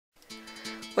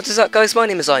What is up, guys? My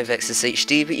name is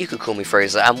IVexusHD, but you could call me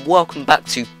Fraser, and welcome back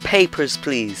to Papers,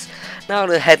 Please. Now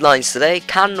the headlines today: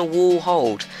 can the wall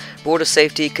hold? Border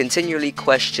safety continually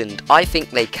questioned. I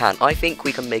think they can. I think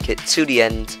we can make it to the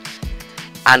end,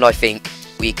 and I think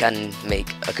we can make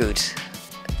a good.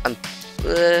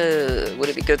 Would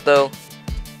it be good though?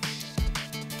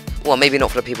 Well, maybe not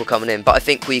for the people coming in, but I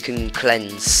think we can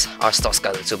cleanse our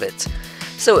Stoska a little bit,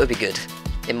 so it would be good,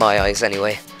 in my eyes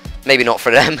anyway. Maybe not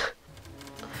for them.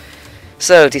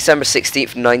 So, December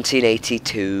 16th,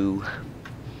 1982.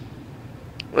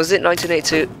 Was it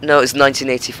 1982? No, it was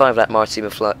 1985 that Marty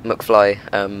McFly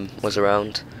was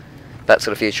around. Back to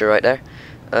the Future right there.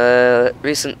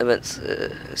 Recent events,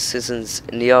 citizens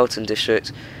in the Alton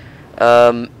District.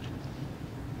 Alton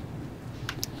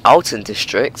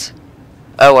District?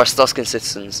 Oh, our Stoskan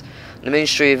citizens. The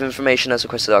Ministry of Information has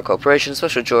requested our cooperation.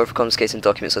 Special drawer for confiscating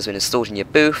documents has been installed in your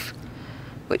booth,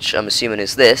 which I'm assuming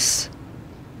is this.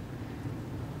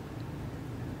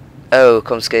 Oh,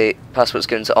 confiscate passports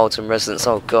given to Alton residents.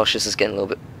 Oh gosh, this is getting a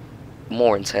little bit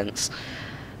more intense.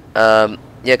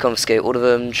 Yeah, confiscate all of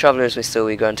them. Travellers may still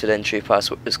be granted entry.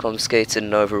 Passport is confiscated.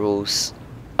 No other rules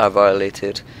are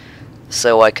violated.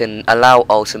 So I can allow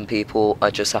Alton people. I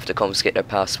just have to confiscate their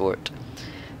passport.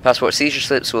 Passport seizure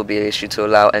slips will be issued to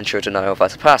allow entry or denial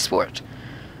without a passport.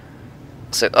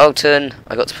 So Alton,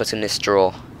 I got to put in this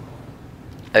drawer.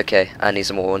 Okay, and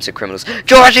these are more wanted criminals.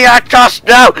 Georgie, I trust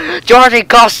no! Georgie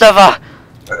Kostova!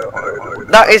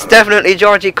 That is definitely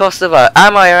Georgie Kostova.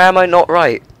 Am I or am I not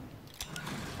right?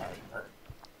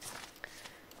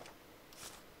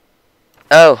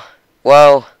 Oh,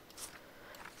 well,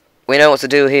 we know what to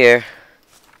do here.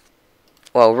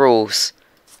 Well, rules.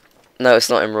 No, it's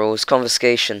not in rules.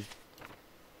 Confiscation.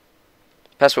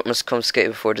 Passport must confiscate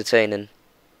before detaining.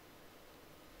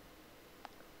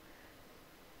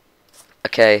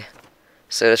 Okay,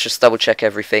 so let's just double check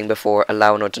everything before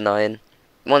allowing or denying.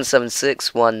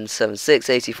 176, 176,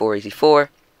 84, 84.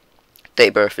 Date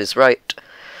of birth is right.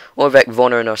 Orvek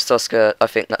Vonner and Arstoska, I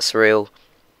think that's real.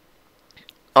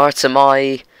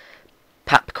 Artemai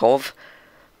Papkov.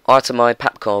 Artemai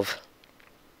Papkov.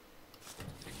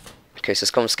 Okay, so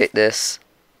let's confiscate this.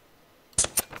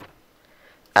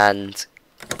 And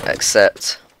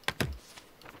accept.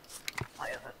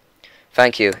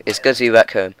 Thank you, it's good to be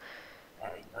back home.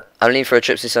 I'm leaving for a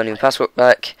trip to Sony. Passport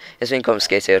back. It's been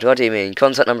confiscated. What do you mean?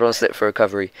 Contact number on slip for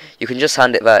recovery. You can just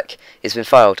hand it back. It's been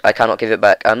filed. I cannot give it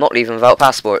back. I'm not leaving without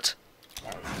passport.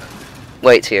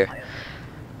 Wait here.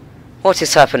 What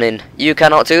is happening? You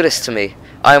cannot do this to me.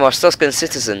 I am a Stoskan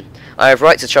citizen. I have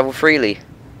right to travel freely.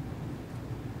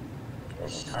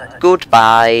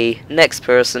 Goodbye. Next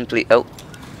person, please. Oh.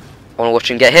 I want to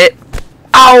watch him get hit.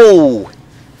 Ow!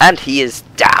 And he is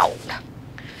down.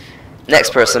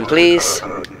 Next person, please.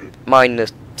 Mind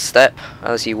the step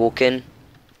as you walk in.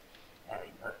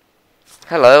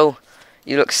 Hello.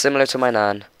 You look similar to my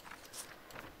nan.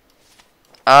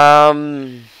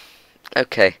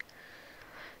 Okay.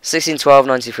 1612,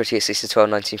 1938,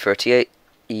 1612, 1938.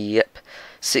 Yep.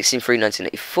 1603,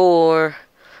 1984.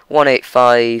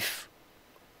 185.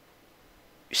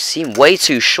 You seem way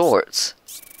too short.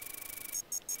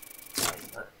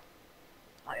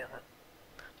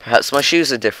 Perhaps my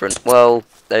shoes are different. Well,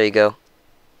 there you go.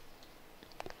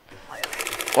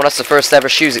 Well, that's the first ever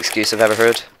shoes excuse I've ever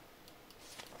heard.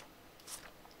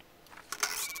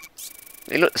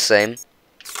 They look the same.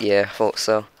 Yeah, I thought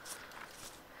so.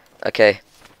 Okay.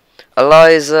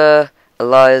 Eliza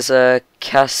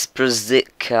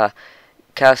Kasprzyka.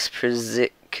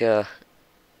 PRZYCA.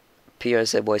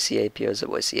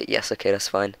 Yes, okay, that's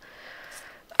fine.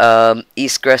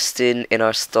 East Grestin in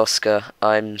our Stoska.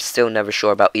 I'm still never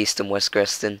sure about East and West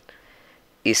Grestin.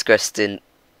 East Grestin.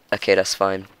 Okay, that's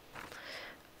fine.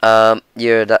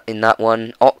 You're in that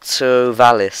one.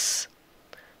 Octovalis.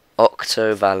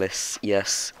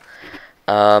 Yes.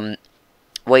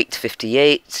 Weight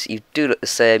 58. You do look the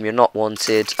same. You're not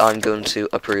wanted. I'm going to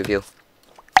approve you.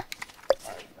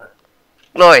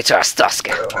 Glory to our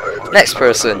Stoska. Next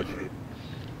person.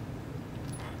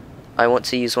 I want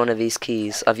to use one of these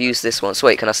keys. I've used this once.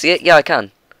 Wait, can I see it? Yeah, I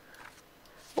can.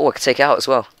 Oh, I can take it out as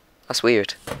well. That's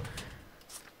weird.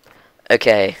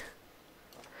 Okay.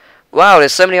 Wow,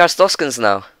 there's so many Arstoskans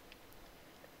now.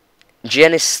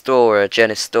 Genistora,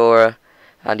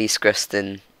 and East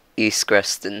Grestin.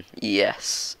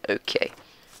 Yes, okay.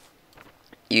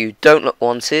 You don't look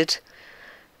wanted.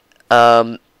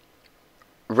 Rashish,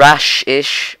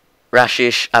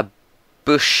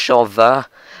 Abushov.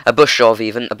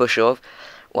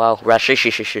 Wow,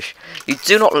 Rashish. You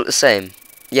do not look the same.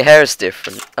 Your hair is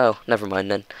different. Oh, never mind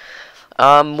then.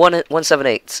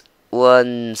 178.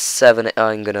 17,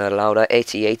 I'm gonna allow that.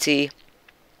 8080.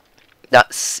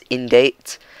 That's in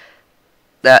date.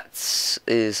 That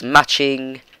is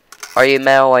matching. Are you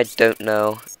male? I don't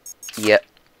know. Yep.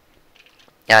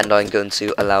 And I'm going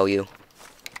to allow you.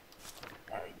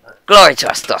 Glory to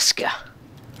Astoska.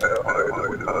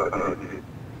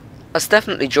 That's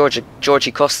definitely Georgie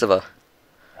Kostova.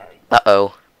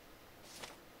 Uh-oh.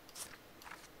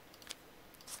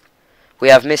 We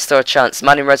have missed our chance.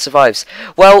 Man in Red survives.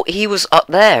 Well, he was up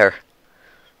there.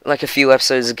 Like a few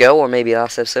episodes ago, or maybe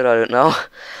last episode, I don't know.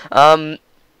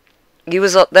 He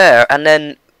was up there, and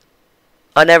then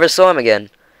I never saw him again.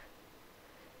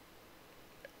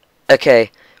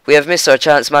 Okay, we have missed our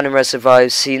chance. Man in Red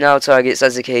survives. He now targets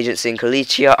Ezek Agency in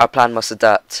Kalichia. Our plan must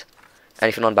adapt.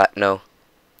 Anything on back? No.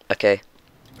 Okay.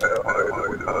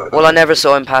 Well, I never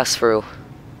saw him pass through.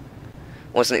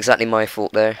 Wasn't exactly my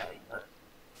fault there.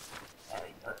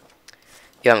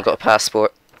 You haven't got a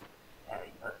passport.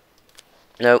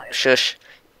 No, shush.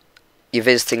 You're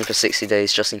visiting for 60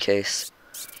 days, just in case.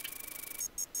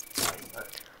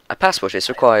 A passport is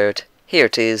required. Here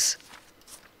it is.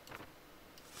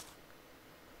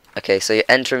 Okay, so you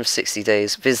enter him 60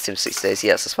 days, visit him 60 days.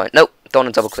 Yes, that's fine. Nope, don't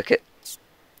want to double click it.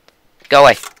 Go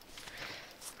away.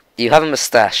 You have a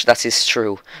moustache, that is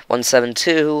true.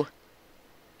 172.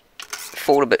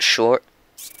 Fall a bit short.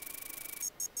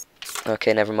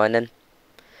 Okay, never mind then.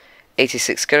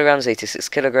 86 kilograms, 86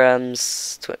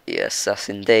 kilograms. Yes, that's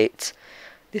in date.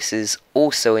 This is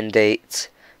also in date,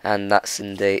 and that's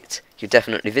in date. You're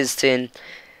definitely visiting.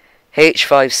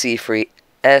 H5C3S,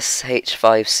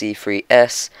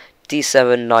 H5C3S,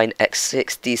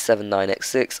 D79X6,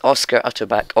 D79X6, Oscar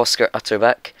Utterback, Oscar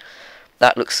Utterback.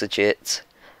 That looks legit.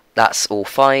 That's all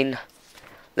fine.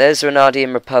 Les Renardi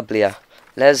in Republia.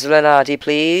 Les Renardi,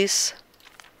 please.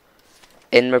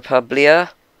 In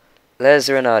Republia. Les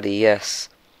Renardi, yes.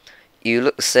 You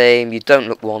look the same, you don't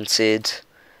look wanted.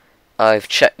 I've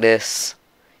checked this.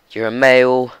 You're a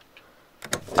male.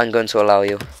 I'm going to allow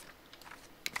you.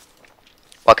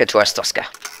 Welcome to Astoska.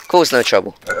 Cause no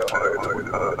trouble.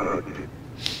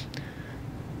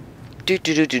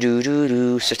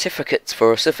 Certificates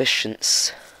for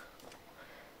sufficiency.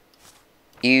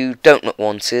 You don't look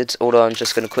wanted, although I'm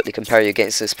just going to quickly compare you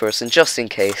against this person, just in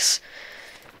case.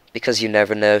 Because you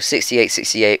never know. 68,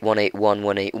 68, 181,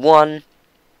 181.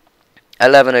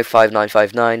 1105,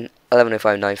 959.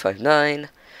 1105, 959.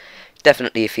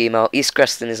 Definitely a female. East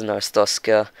Creston is in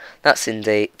Arstoska. That's in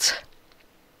date.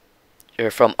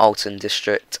 You're from Alton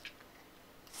District.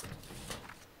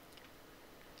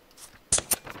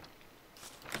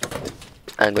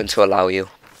 I'm going to allow you.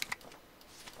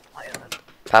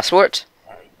 Password?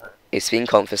 It's been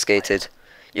confiscated.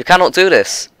 You cannot do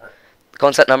this.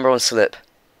 Contact number on slip.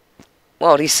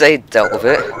 Well, he said dealt with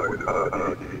it.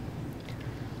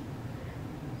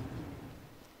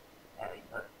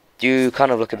 You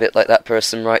kind of look a bit like that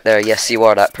person right there. Yes, you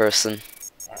are that person.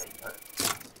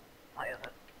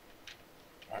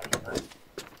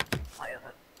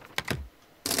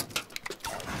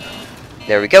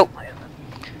 There we go.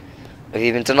 I've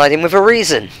even denied him with a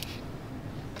reason.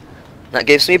 That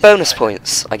gives me bonus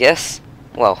points, I guess.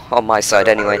 Well, on my side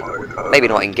anyway. Maybe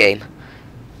not in game.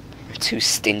 You're too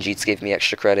stingy to give me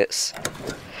extra credits.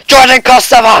 Jordan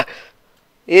Kostova!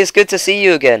 It is good to see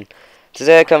you again.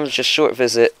 Today I come just a short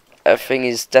visit. Everything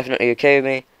is definitely okay with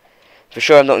me. For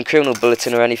sure I'm not in criminal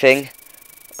bulletin or anything.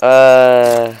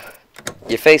 Your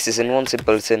face is in wanted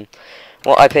bulletin.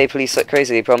 What, I pay police like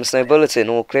crazy, they promise no bulletin,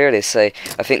 all clear they say.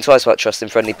 I think twice about trusting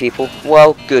friendly people.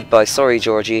 Well, goodbye, sorry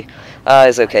Georgie.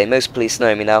 It's okay, most police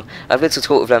know me now. I've little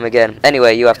talk with them again.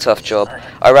 Anyway, you have a tough job.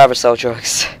 I'd rather sell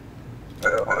drugs.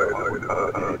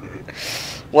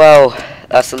 Well,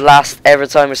 that's the last ever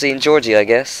time we're seeing Georgie, I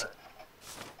guess.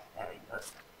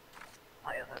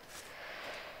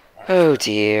 Oh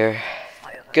dear.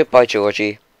 Goodbye,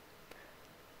 Georgie.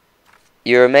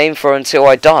 You remain for until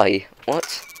I die.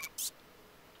 What?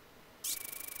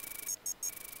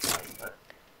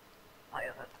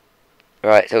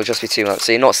 Right, it'll just be 2 months.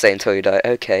 So you're not staying until you die.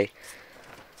 Okay.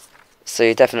 So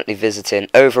you're definitely visiting.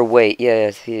 Overweight. Yeah,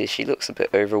 she looks a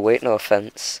bit overweight. No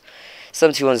offense.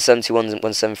 71, 71,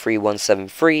 173,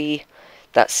 173.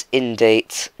 That's in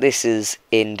date. This is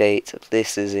in date.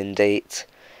 This is in date.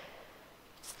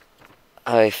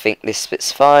 I think this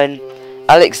fits fine.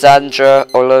 Alexandra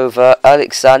Orlova.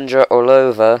 Alexandra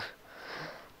Orlova.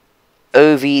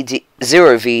 OVD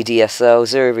 0VDSL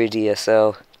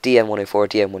 0VDSL DM104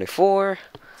 DM104.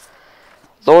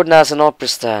 Lord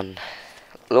Nazinopristan.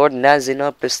 Lord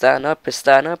Nazinopristan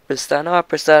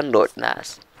Upristan Lord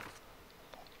Naz.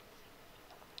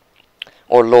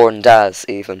 Or Lorne Daz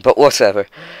even, but whatever.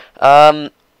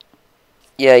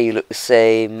 Yeah, you look the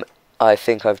same. I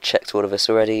think I've checked all of this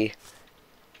already.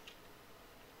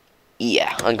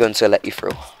 Yeah, I'm going to let you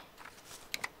through.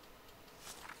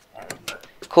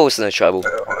 Of course, no trouble.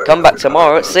 Come back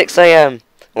tomorrow at 6 AM.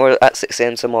 Or at 6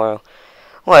 AM tomorrow.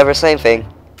 Whatever, same thing.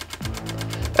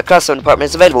 A classroom department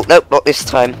is available. Nope, not this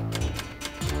time.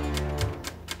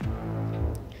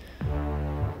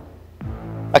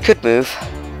 I could move,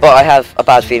 but I have a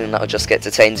bad feeling that I'll just get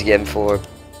detained again for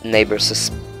neighbours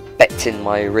suspecting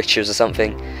my riches or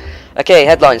something. Okay,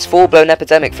 headlines. Full-blown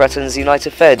epidemic threatens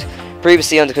United Fed.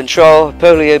 Previously under control,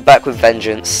 polio back with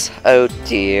vengeance. Oh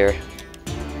dear.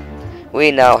 We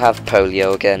now have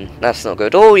polio again. That's not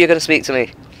good. Oh, you're going to speak to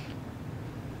me.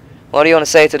 What do you want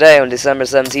to say today on December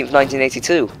 17th,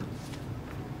 1982?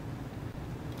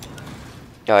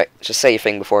 Alright, just say your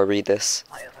thing before I read this.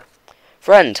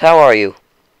 Friend, how are you?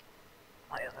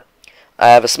 I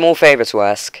have a small favour to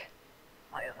ask.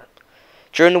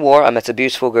 During the war, I met a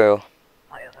beautiful girl.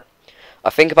 I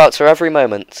think about her every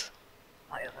moment.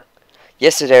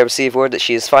 Yesterday I received word that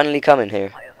she is finally coming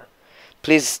here.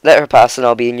 Please let her pass and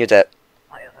I'll be in your debt.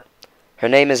 Her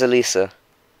name is Elisa.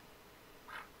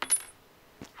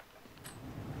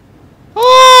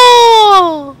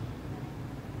 Oh!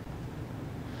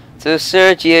 To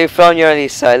Sergio from your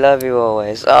Elisa, I love you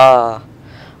always. Ah,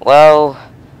 well,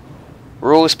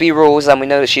 rules be rules, and we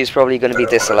know that she's probably going to be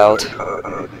disallowed.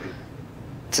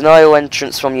 Deny all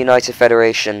entrance from United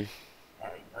Federation.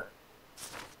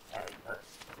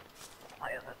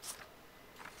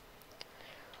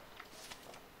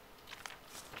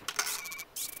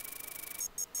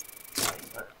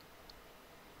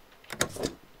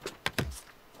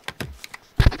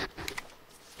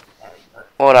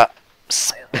 What up?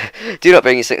 Do not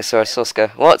bring your sickness to our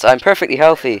Soska. What? I'm perfectly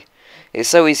healthy. It's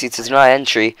so easy to deny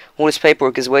entry. All this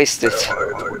paperwork is wasted.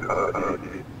 Well,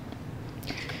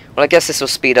 I guess this will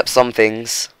speed up some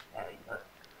things.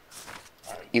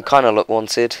 You kind of look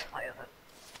wanted.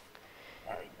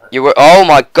 You were. Oh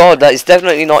my god, that is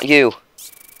definitely not you.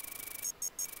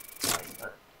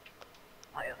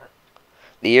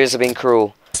 The years have been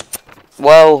cruel.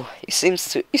 Well, you seem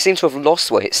to have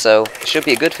lost weight, so it should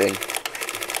be a good thing.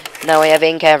 Now we have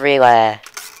ink everywhere.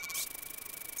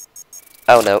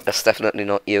 Oh no, that's definitely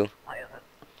not you.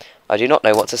 I do not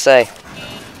know what to say.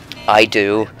 I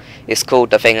do. It's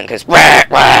called the thing that goes wah,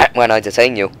 wah, when I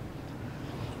detain you.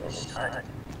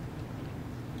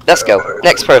 Let's go.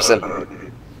 Next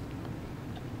person.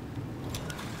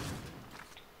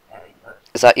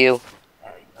 Is that you?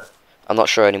 I'm not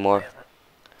sure anymore.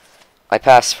 I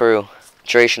passed through.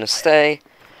 Duration of stay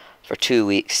for 2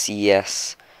 weeks.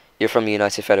 Yes. You're from the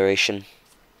United Federation.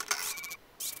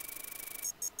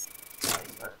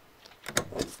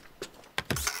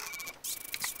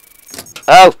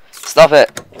 Oh! Stop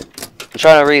it! I'm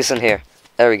trying to reason here.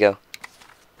 There we go.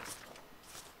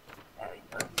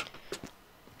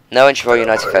 No entry for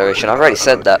United Federation. I've already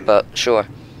said that, but sure.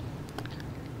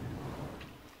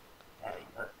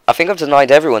 I think I've denied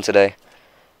everyone today.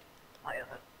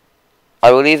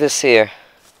 I will leave this here.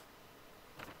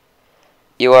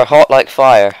 You are hot like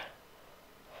fire.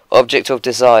 Object of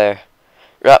desire.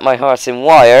 Wrap my heart in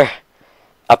wire.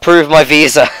 Approve my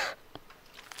visa.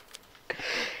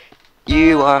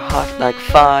 You are hot like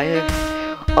fire.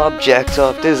 Object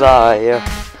of desire.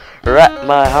 Wrap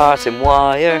my heart in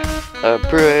wire.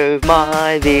 Approve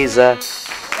my visa.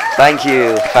 Thank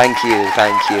you, thank you,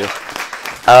 thank you.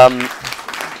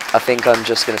 I think I'm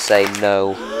just gonna say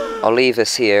no. I'll leave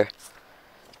this here.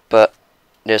 But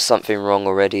there's something wrong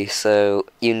already, so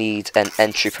you need an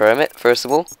entry permit, first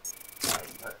of all.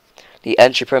 The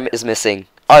entry permit is missing.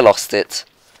 I lost it.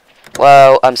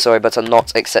 Well, I'm sorry, but I'm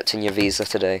not accepting your visa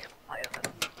today.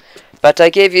 But I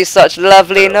gave you such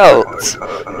lovely notes.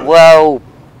 Well,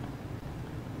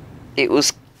 it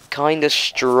was kind of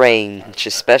strange,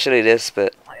 especially this,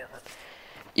 but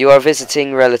you are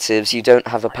visiting relatives, you don't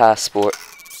have a passport.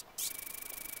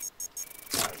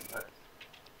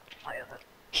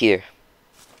 Here.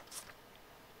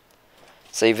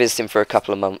 So you visit him for a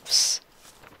couple of months.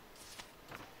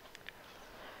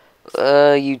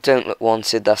 You don't look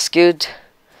wanted, that's good.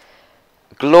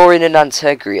 Glorian and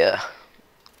Antegria.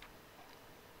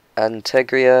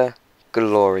 Antegria,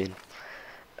 Glorian.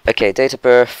 Okay, date of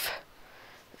birth.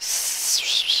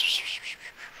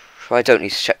 I don't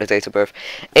need to check the date of birth.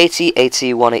 80,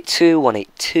 80, 182,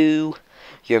 182.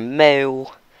 You're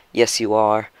male. Yes, you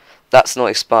are. That's not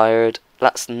expired.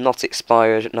 That's not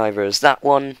expired. Neither is that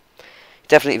one.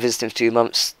 Definitely visiting for 2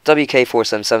 months.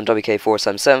 WK477,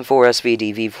 WK477,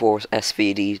 4SVD, V4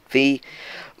 SVD,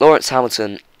 Lawrence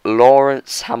Hamilton.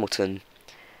 Lawrence Hamilton.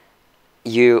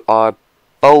 You are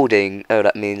bolding. Oh,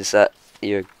 that means that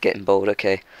you're getting bold.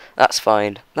 Okay, that's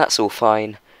fine. That's all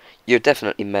fine. You're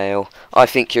definitely male. I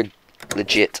think you're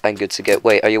legit and good to go.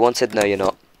 Wait, are you wanted? No, you're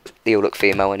not. You look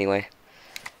female anyway.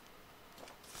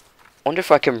 Wonder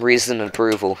if I can reason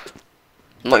approval.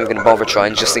 I'm not even gonna bother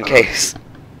trying, just in case.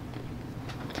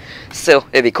 Still,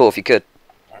 it'd be cool if you could.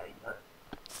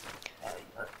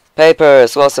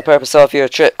 Papers, what's the purpose of your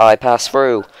trip? I pass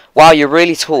through. Wow, you're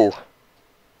really tall.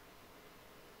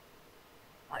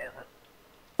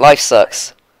 Life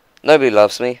sucks. Nobody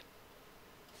loves me.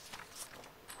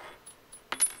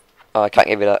 Oh, I can't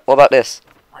give you that. What about this?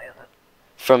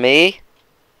 From me?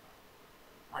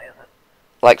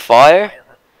 Like fire?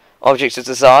 Objects of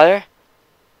desire?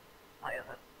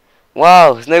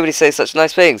 Wow, nobody says such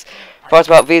nice things. Part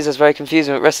about Visa is very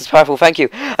confusing, but rest is powerful. Thank you.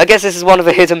 I guess this is one of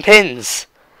the hidden pins.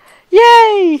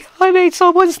 Yay! I made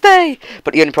someone's day!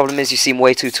 But the only problem is you seem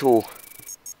way too tall.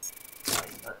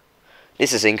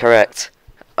 This is incorrect.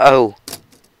 Oh.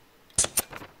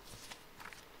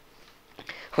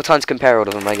 Well, time to compare all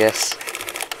of them, I guess.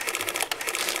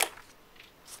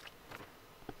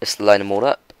 Just line them all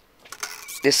up.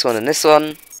 This one and this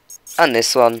one. And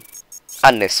this one.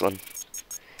 And this one.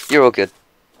 You're all good.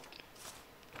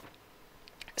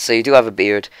 So you do have a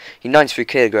beard. You're 93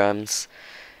 kilograms.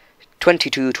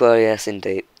 22 12 in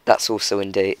date. That's also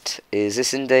in date. Is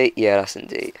this in date? Yeah, that's in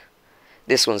date.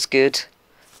 This one's good.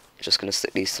 Just gonna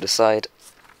stick these to the side.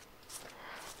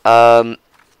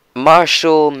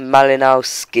 Marshall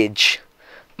Malinowskij.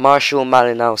 Marshall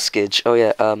Malinowskij. Oh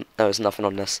yeah, there's nothing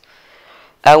on this.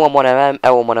 L11MM,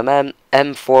 L11MM,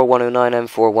 M4109,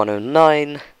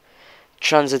 M4109.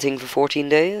 Transiting for 14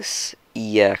 days?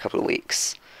 Yeah, a couple of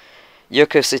weeks.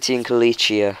 Yurko City and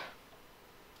Kalichia.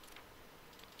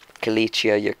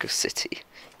 Kalichia, Yurko City.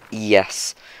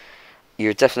 Yes.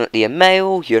 You're definitely a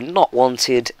male, you're not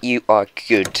wanted, you are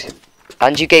good.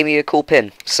 And you gave me a cool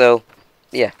pin, so,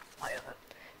 yeah.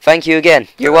 Thank you again,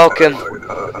 you're welcome.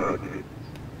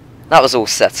 That was all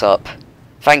set up.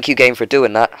 Thank you, game, for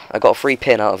doing that. I got a free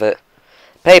pin out of it.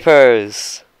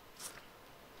 Papers!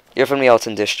 You're from the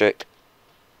Alton District.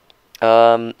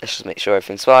 Let's just make sure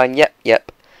everything's fine.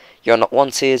 Yep. You're not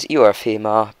wanted, you are a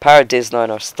female. Paradisna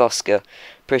and Arstoska.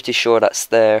 Pretty sure that's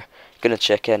there. Gonna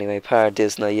check anyway.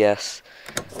 Paradisna, yes.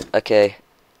 Okay.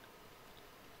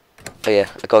 Oh yeah,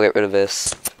 I gotta get rid of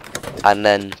this. And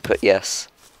then put yes.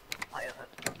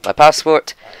 My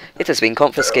passport. It has been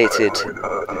confiscated.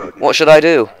 What should I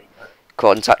do?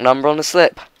 Contact number on the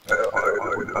slip.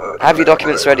 Have your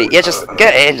documents ready. Yeah, just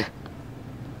get in.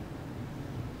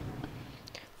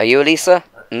 Are you Elisa?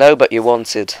 No, but you're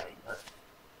wanted.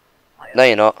 No,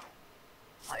 you're not.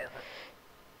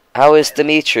 How is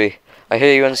Dimitri? I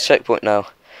hear you're on his checkpoint now.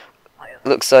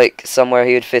 Looks like somewhere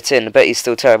he would fit in. I bet he's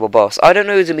still a terrible boss. I don't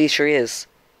know who Dimitri is.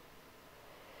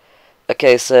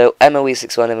 Okay, so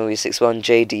MOE61, MOE61,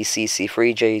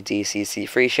 JDCC3,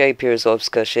 JDCC3, Shay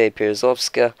Pierzovska, Shay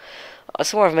Pierzovska. I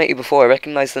swore I've met you before. I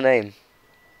recognise the name.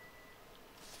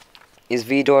 Is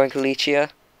Vidor in Kalichia?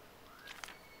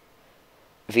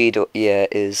 Vidor, yeah,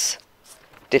 is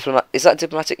diplomat. Is that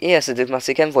diplomatic? Yes, a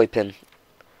diplomatic envoy pin.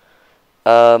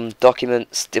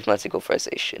 Documents, diplomatic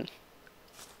authorization.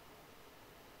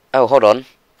 Oh, hold on.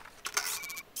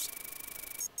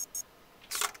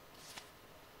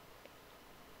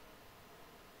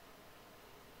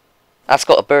 That's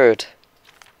got a bird.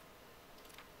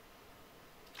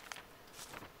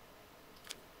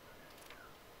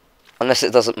 Unless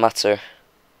it doesn't matter.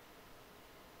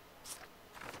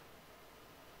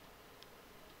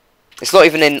 It's not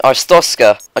even in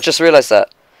Arstoska. I just realised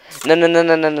that.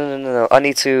 No. I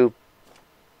need to...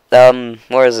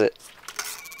 where is it?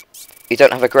 You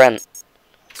don't have a grant.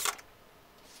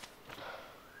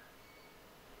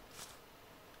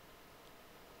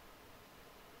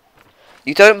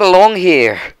 You don't belong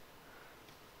here.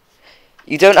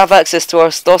 You don't have access to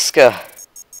Arstoska.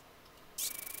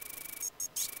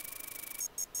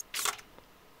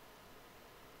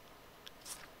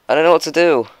 I don't know what to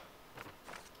do.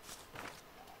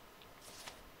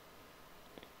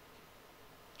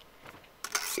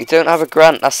 You don't have a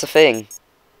grant, that's the thing.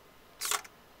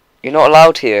 You're not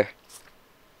allowed here.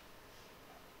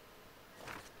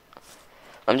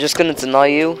 I'm just gonna deny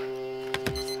you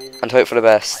and hope for the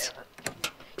best.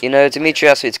 You know, Dimitri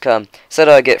asked me to come. Said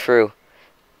I'd get through.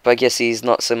 But I guess he's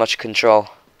not so much control.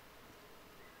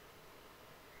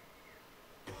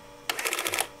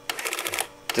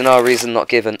 Denial reason not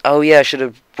given. Oh yeah, I should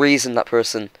have reasoned that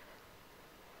person.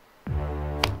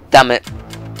 Damn it.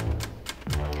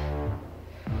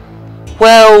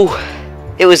 Well,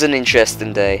 it was an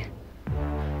interesting day.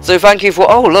 So thank you for...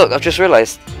 Oh look, I've just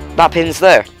realised. That pin's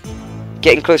there.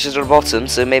 getting closer to the bottom,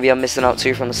 so maybe I'm missing out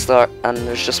 2 from the start, and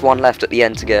there's just 1 left at the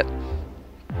end to get.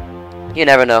 You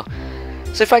never know.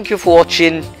 So thank you for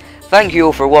watching. Thank you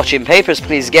all for watching. Papers,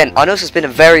 Please again. I know this has been a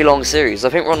very long series. I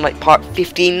think we're on like part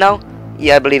 15 now.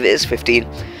 Yeah, I believe it is 15.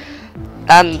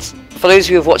 And for those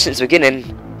of you who have watched since the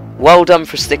beginning, well done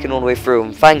for sticking all the way through,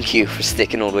 and thank you for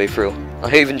sticking all the way through. I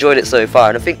hope you've enjoyed it so far,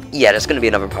 and I think, yeah, there's going to be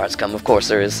another part to come. Of course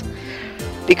there is,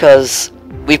 because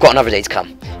we've got another day to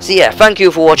come. So yeah, thank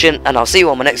you for watching, and I'll see you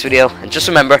on my next video, and just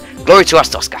remember, glory to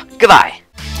Astoska. Goodbye!